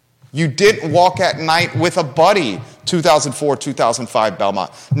 You didn't walk at night with a buddy 2004, 2005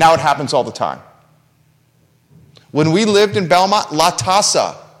 Belmont. Now it happens all the time. When we lived in Belmont, La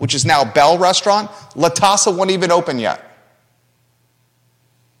Tasa, which is now Bell Restaurant, La Tasa wasn't even open yet.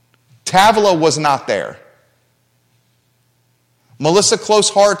 Tavola was not there. Melissa Close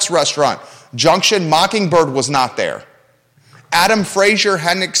Heart's restaurant, Junction Mockingbird, was not there. Adam Frazier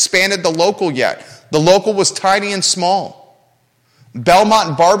hadn't expanded the local yet. The local was tiny and small.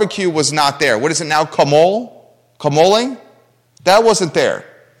 Belmont Barbecue was not there. What is it now? Camole? That wasn't there.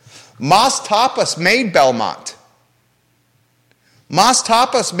 Mas Tapas made Belmont. Mas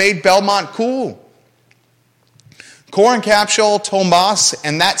Tapas made Belmont cool. Corin Capshaw, Tomas,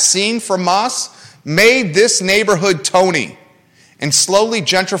 and that scene from Mas made this neighborhood Tony and slowly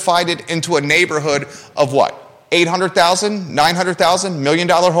gentrified it into a neighborhood of what? 800,000, 900,000, $1 million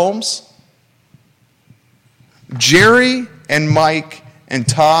homes? Jerry and Mike and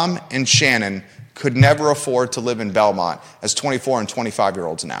Tom and Shannon could never afford to live in Belmont as 24 and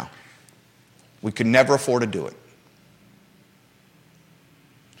 25-year-olds now. We could never afford to do it.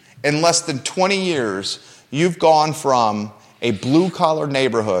 In less than 20 years, you've gone from a blue-collar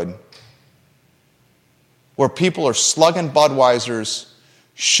neighborhood where people are slugging Budweisers,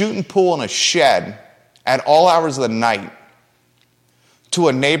 shooting pool in a shed at all hours of the night, to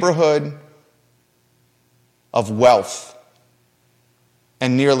a neighborhood of wealth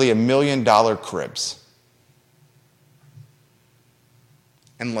and nearly $1 million cribs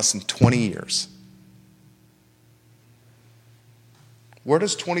in less than 20 years. Where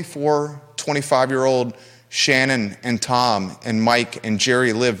does 24, 25-year-old Shannon and Tom and Mike and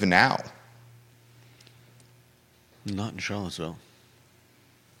Jerry live now? Not in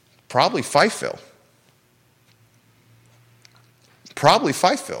 'Probably Fifeville. Probably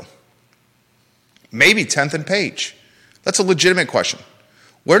Fifeville. Maybe 10th and Page. That's a legitimate question.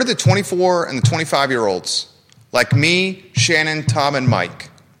 Where do the 24 and the 25-year-olds, like me, Shannon, Tom, and Mike,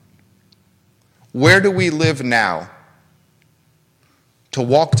 where do we live now to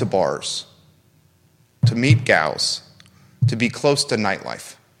walk to bars, to meet gals, to be close to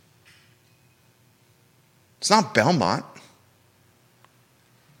nightlife? It's not Belmont.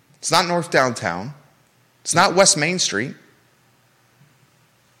 It's not North Downtown. It's not West Main Street.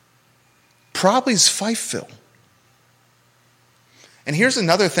 Probably is Fifeville. And here's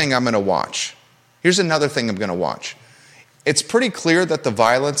another thing I'm going to watch. It's pretty clear that the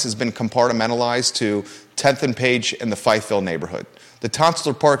violence has been compartmentalized to 10th and Page in the Fifeville neighborhood. The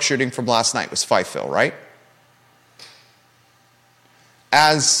Tonsler Park shooting from last night was Fifeville, right?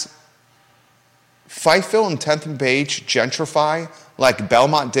 As Fifeville and 10th and Page gentrify like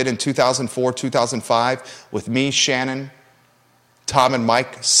Belmont did in 2004, 2005, with me, Shannon, Tom, and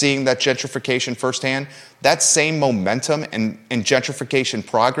Mike seeing that gentrification firsthand, that same momentum and gentrification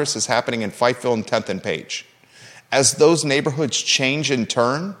progress is happening in Fifeville and 10th and Page. As those neighborhoods change in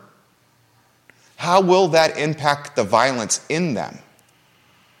turn, how will that impact the violence in them?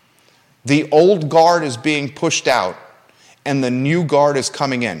 The old guard is being pushed out, and the new guard is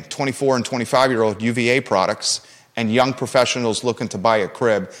coming in, 24 and 25-year-old UVA products and young professionals looking to buy a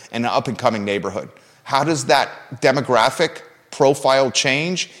crib in an up-and-coming neighborhood. How does that demographic profile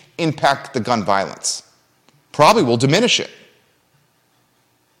change impact the gun violence? Probably will diminish it.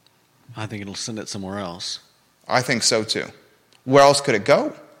 I think it'll send it somewhere else. I think so too. Where else could it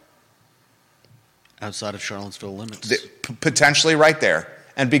go? Outside of Charlottesville limits. Potentially right there.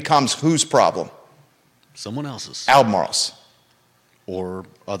 And becomes whose problem? Someone else's. Albemarle's. Or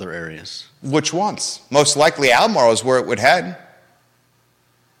other areas. Which ones? Most likely Albemarle is where it would head.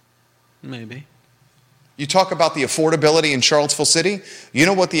 Maybe. You talk about the affordability in Charlottesville City. You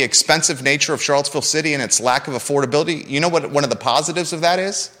know what the expensive nature of Charlottesville City and its lack of affordability, you know what one of the positives of that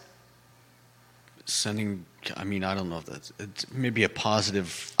is? I don't know if it's maybe a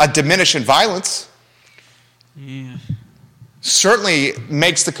positive. A diminish in violence. Yeah. Certainly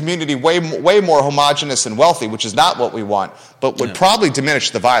makes the community way more homogenous and wealthy, which is not what we want, but would probably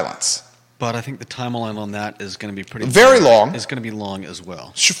diminish the violence. But I think the timeline on that is going to be very long. It's going to be long as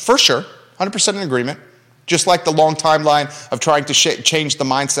well. For sure. 100% in agreement. Just like the long timeline of trying to change the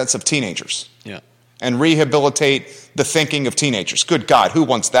mindsets of teenagers. Yeah. And rehabilitate the thinking of teenagers. Good God, who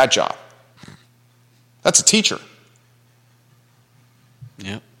wants that job? That's a teacher.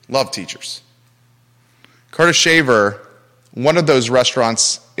 Yeah. Love teachers. Curtis Shaver, one of those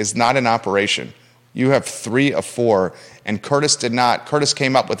restaurants is not in operation. You have 3 of 4, and Curtis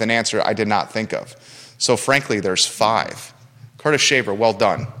came up with an answer I did not think of. So frankly, there's 5. Curtis Shaver, well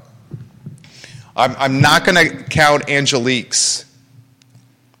done. I'm not going to count Angelique's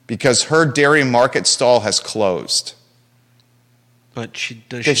because her dairy market stall has closed. But she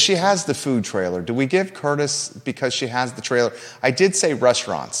has the food trailer. Do we give Curtis because she has the trailer? I did say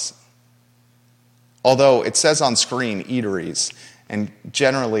restaurants. Although it says on screen eateries, and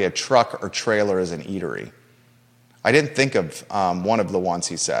generally a truck or trailer is an eatery. I didn't think of one of the ones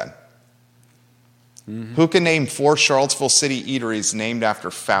he said. Mm-hmm. Who can name 4 Charlottesville City eateries named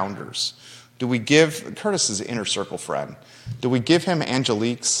after founders? Do we give Curtis's inner circle friend? Do we give him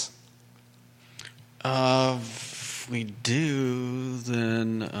Angelique's? If we do,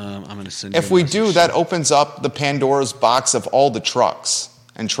 then I'm going to send you. If we do, that opens up the Pandora's box of all the trucks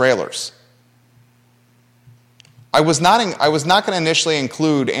and trailers. I was not going to initially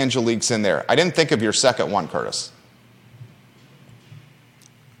include Angelique's in there. I didn't think of your second one, Curtis.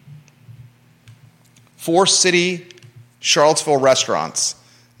 4 city Charlottesville restaurants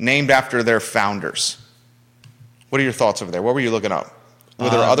named after their founders. What are your thoughts over there? What were you looking up?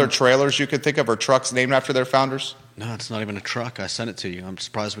 Were there other trailers you could think of or trucks named after their founders? No, it's not even a truck. I sent it to you. I'm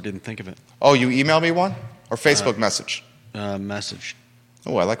surprised we didn't think of it. Oh, you emailed me one? Or Facebook message? Message.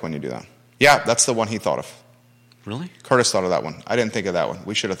 Oh, I like when you do that. Yeah, that's the one he thought of. Really? Curtis thought of that one. I didn't think of that one.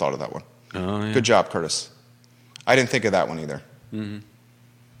 We should have thought of that one. Oh, yeah. Good job, Curtis. I didn't think of that one either. Mm-hmm.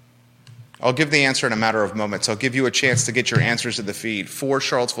 I'll give the answer in a matter of moments. I'll give you a chance to get your answers to the feed. 4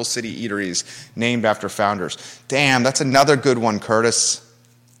 Charlottesville City eateries named after founders. Damn, that's another good one, Curtis.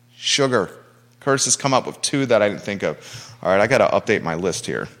 Sugar. Curtis has come up with 2 that I didn't think of. All right, I got to update my list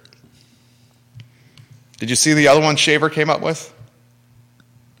here. Did you see the other one Shaver came up with?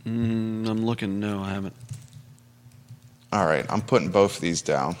 I'm looking. No, I haven't. All right, I'm putting both of these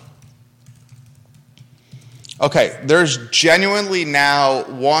down. Okay, there's genuinely now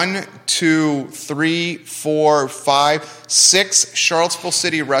 1, 2, 3, 4, 5, 6 Charlottesville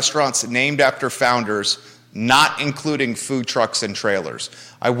City restaurants named after founders not including food trucks and trailers.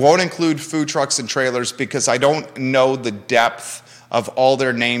 I won't include food trucks and trailers because I don't know the depth of all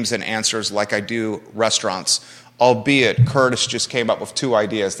their names and answers like I do restaurants, albeit Curtis just came up with 2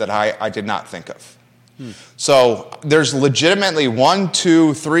 ideas that I did not think of. So there's legitimately 1,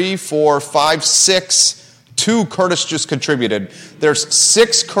 2, 3, 4, 5, 6. 2 Curtis just contributed. There's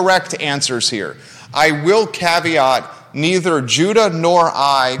 6 correct answers here. I will caveat, neither Judah nor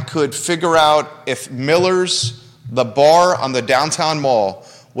I could figure out if Miller's, the bar on the downtown mall,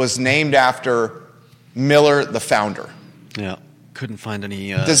 was named after Miller, the founder. Yeah, couldn't find any.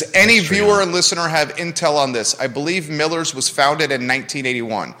 Does any viewer and listener have intel on this? I believe Miller's was founded in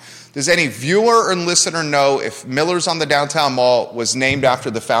 1981. Does any viewer and listener know if Miller's on the downtown mall was named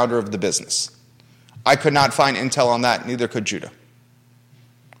after the founder of the business? I could not find intel on that, neither could Judah.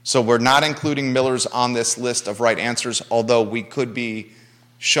 So we're not including Miller's on this list of right answers, although we could be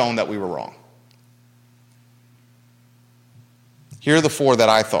shown that we were wrong. Here are the 4 that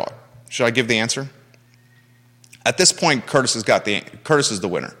I thought. Should I give the answer? At this point, Curtis is the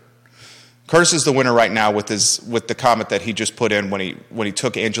winner. Curtis is the winner right now with the comment that he just put in when he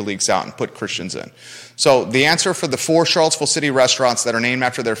took Angelique's out and put Christian's in. So the answer for the 4 Charlottesville City restaurants that are named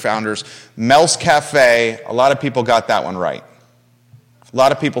after their founders, Mel's Cafe, a lot of people got that one right. A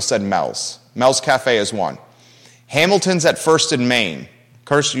lot of people said Mel's. Mel's Cafe is 1. Hamilton's at First and Main.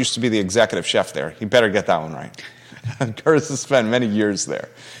 Curtis used to be the executive chef there. He better get that one right. Curtis has spent many years there.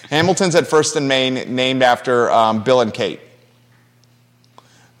 Hamilton's at First and Main, named after Bill and Kate.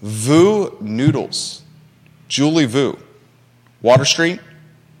 Vu Noodles. Julie Vu. Water Street.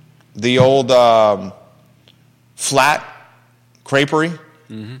 The old flat creperie.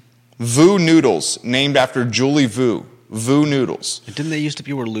 Mm-hmm. Vu Noodles, named after Julie Vu. Vu Noodles. Didn't they used to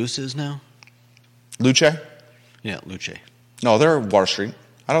be where Luce is now? Luce? Yeah, Luce. No, they're Water Street.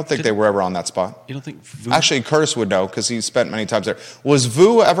 I don't think they were ever on that spot. You don't think Vu? Actually, Curtis would know because he spent many times there. Was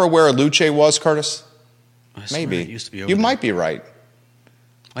Vu ever where Luce was, Curtis? Maybe. It used to be over you there. Might be right.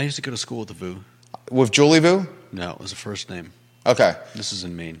 I used to go to school with the Vu. With Julie Vu? No, it was a first name. Okay. This is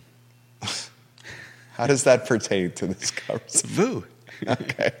in Maine. How does that pertain to this conversation? Vu.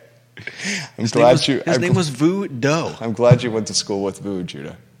 Okay. His name was Vu Do. I'm glad you went to school with Vu,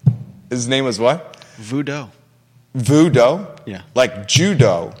 Judah. His name was what? Vu Do. Voodoo? Yeah. Like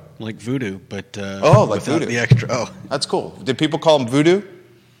judo? Like voodoo, but like without voodoo. the extra O. That's cool. Did people call him voodoo?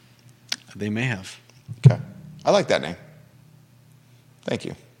 They may have. Okay. I like that name. Thank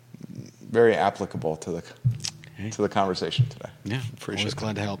you. Very applicable to the conversation today. Yeah, Appreciate always it.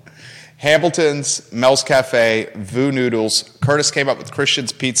 glad to help. Hamilton's, Mel's Cafe, Vu Noodles. Curtis came up with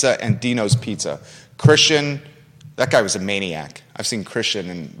Christian's Pizza and Dino's Pizza. Christian, that guy was a maniac. I've seen Christian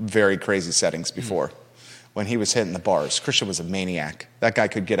in very crazy settings before. When he was hitting the bars, Christian was a maniac. That guy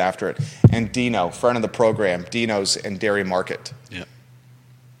could get after it. And Dino, friend of the program, Dino's and Dairy Market. Yeah.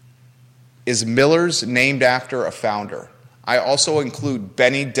 Is Miller's named after a founder? I also include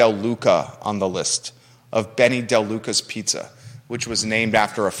Benny Del Luca on the list of Benny Del Luca's Pizza, which was named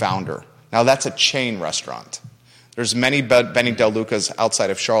after a founder. Now, that's a chain restaurant. There's many Benny Del Lucas outside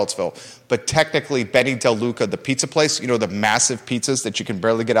of Charlottesville, but technically Benny Del Luca, the pizza place, you know, the massive pizzas that you can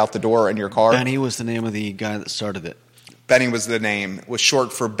barely get out the door in your car? Benny was the name of the guy that started it. Benny was the name, was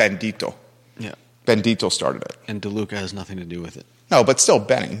short for Bendito. Yeah. Bendito started it. And De Luca has nothing to do with it. No, but still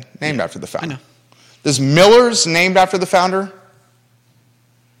Benny, named after the founder. I know. Is Miller's named after the founder?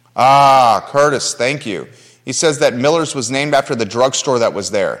 Ah, Curtis, thank you. He says that Miller's was named after the drugstore that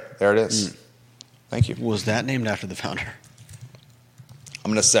was there. There it is. Thank you. Was that named after the founder?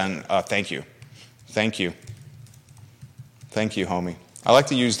 I'm going to send, thank you. Thank you. Thank you, homie. I like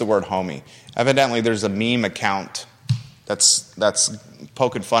to use the word homie. Evidently, there's a meme account that's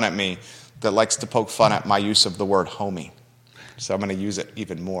poking fun at me that likes to poke fun at my use of the word homie. So I'm going to use it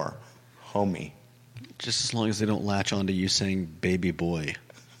even more. Homie. Just as long as they don't latch on to you saying baby boy.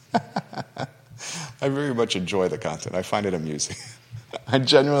 I very much enjoy the content. I find it amusing. I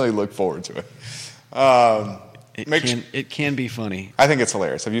genuinely look forward to it. It can be funny. I think it's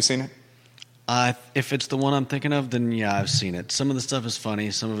hilarious. Have you seen it? If it's the one I'm thinking of, then yeah, I've seen it. Some of the stuff is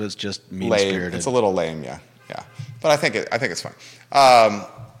funny. Some of it's just mean-spirited. Lame. It's a little lame, yeah. But I think it's fun.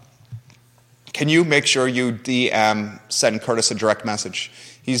 Can you make sure you send Curtis a direct message?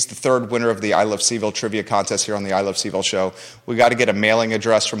 He's the third winner of the I Love CVille trivia contest here on the I Love CVille show. We got to get a mailing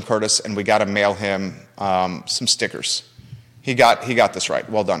address from Curtis, and we got to mail him some stickers. He got this right.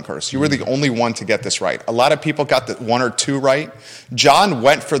 Well done, Curtis. You were the only one to get this right. A lot of people got the 1 or 2 right. John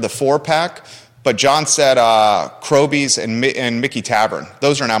went for the 4-pack, but John said Croby's and Mickey Tavern.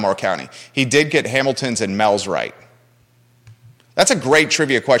 Those are in Almore County. He did get Hamilton's and Mel's right. That's a great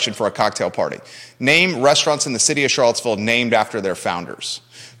trivia question for a cocktail party. Name restaurants in the city of Charlottesville named after their founders.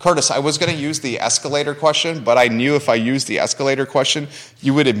 Curtis, I was going to use the escalator question, but I knew if I used the escalator question,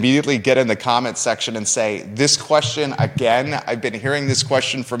 you would immediately get in the comment section and say, this question again, I've been hearing this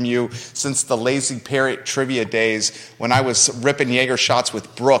question from you since the Lazy Parrot trivia days when I was ripping Jaeger shots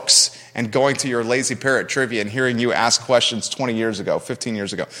with Brooks and going to your Lazy Parrot trivia and hearing you ask questions 20 years ago, 15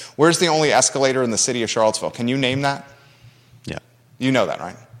 years ago. Where's the only escalator in the city of Charlottesville? Can you name that? Yeah. You know that,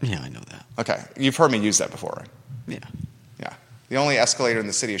 right? Yeah, I know that. Okay. You've heard me use that before, right? Yeah. Yeah. The only escalator in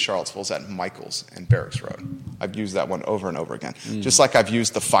the city of Charlottesville is at Michael's and Barracks Road. I've used that one over and over again. Just like I've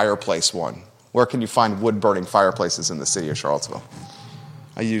used the fireplace one. Where can you find wood-burning fireplaces in the city of Charlottesville?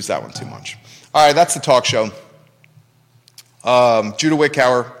 I use that one too much. All right, that's the talk show. Judah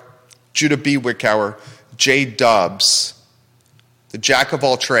Wickower, Judah B. Wickower, J. Dubs, the jack of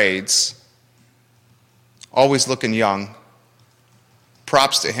all trades, always looking young.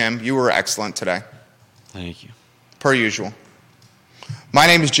 Props to him. You were excellent today. Thank you. Per usual. My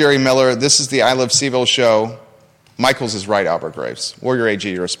name is Jerry Miller. This is the I Love CVille show. Michael's is right, Albert Graves. Warrior AG,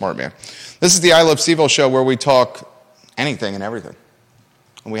 you're a smart man. This is the I Love CVille show where we talk anything and everything.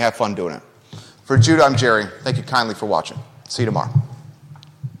 And we have fun doing it. For Judah, I'm Jerry. Thank you kindly for watching. See you tomorrow.